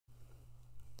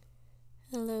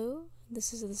Hello,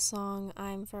 this is the song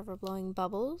I'm Forever Blowing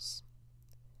Bubbles,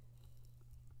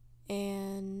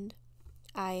 and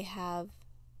I have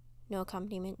no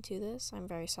accompaniment to this. I'm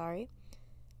very sorry,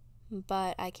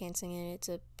 but I can sing it. It's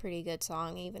a pretty good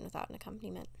song even without an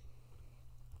accompaniment.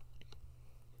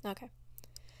 Okay.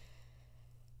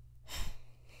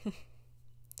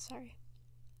 Sorry.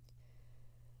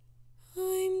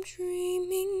 I'm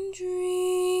dreaming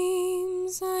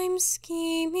dreams, I'm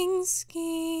scheming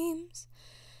schemes,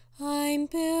 I'm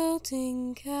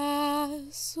building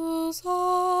castles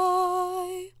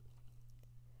high.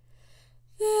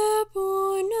 They're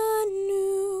born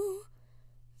anew,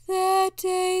 their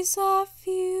days are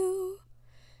few,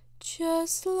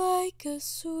 just like a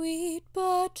sweet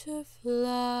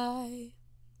butterfly.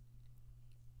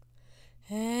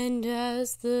 And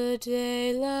as the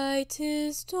daylight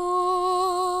is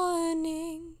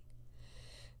dawning,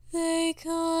 they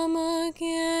come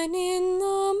again in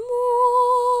the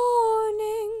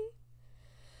morning.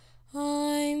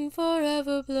 I'm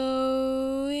forever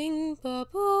blowing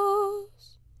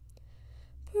bubbles,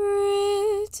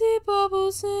 pretty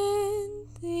bubbles in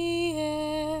the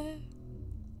air.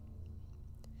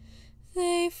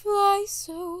 They fly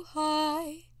so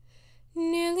high,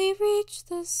 nearly reach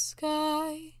the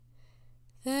sky.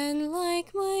 Then,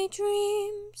 like my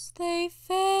dreams, they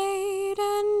fade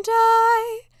and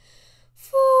die.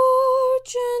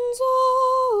 Fortune's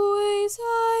always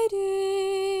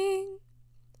hiding.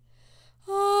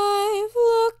 I've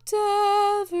looked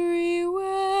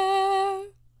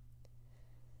everywhere.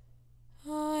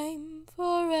 I'm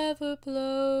forever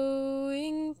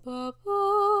blowing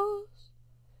bubbles,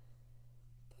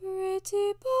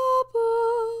 pretty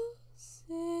bubbles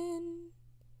in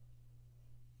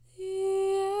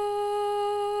the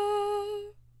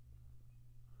air.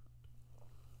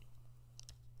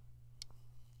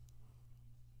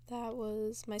 That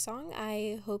was my song.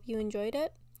 I hope you enjoyed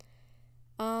it.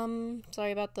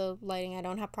 Sorry about the lighting. I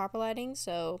don't have proper lighting,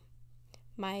 so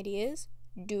my idea is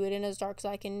do it in as dark as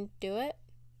I can do it.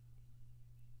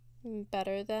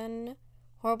 Better than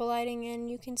horrible lighting and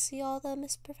you can see all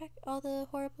the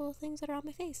horrible things that are on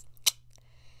my face.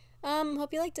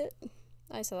 Hope you liked it.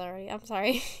 I said that already. I'm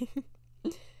sorry.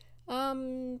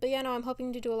 But yeah, no, I'm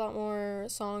hoping to do a lot more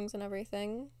songs and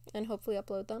everything and hopefully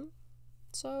upload them.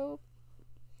 So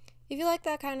if you like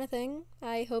that kind of thing,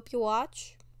 I hope you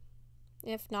watch.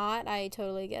 If not, I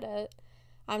totally get it.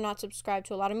 I'm not subscribed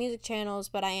to a lot of music channels,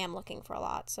 but I am looking for a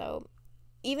lot. So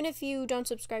even if you don't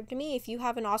subscribe to me, if you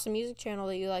have an awesome music channel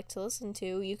that you like to listen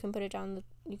to, you can put it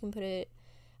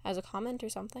as a comment or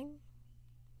something.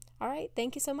 All right,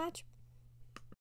 thank you so much.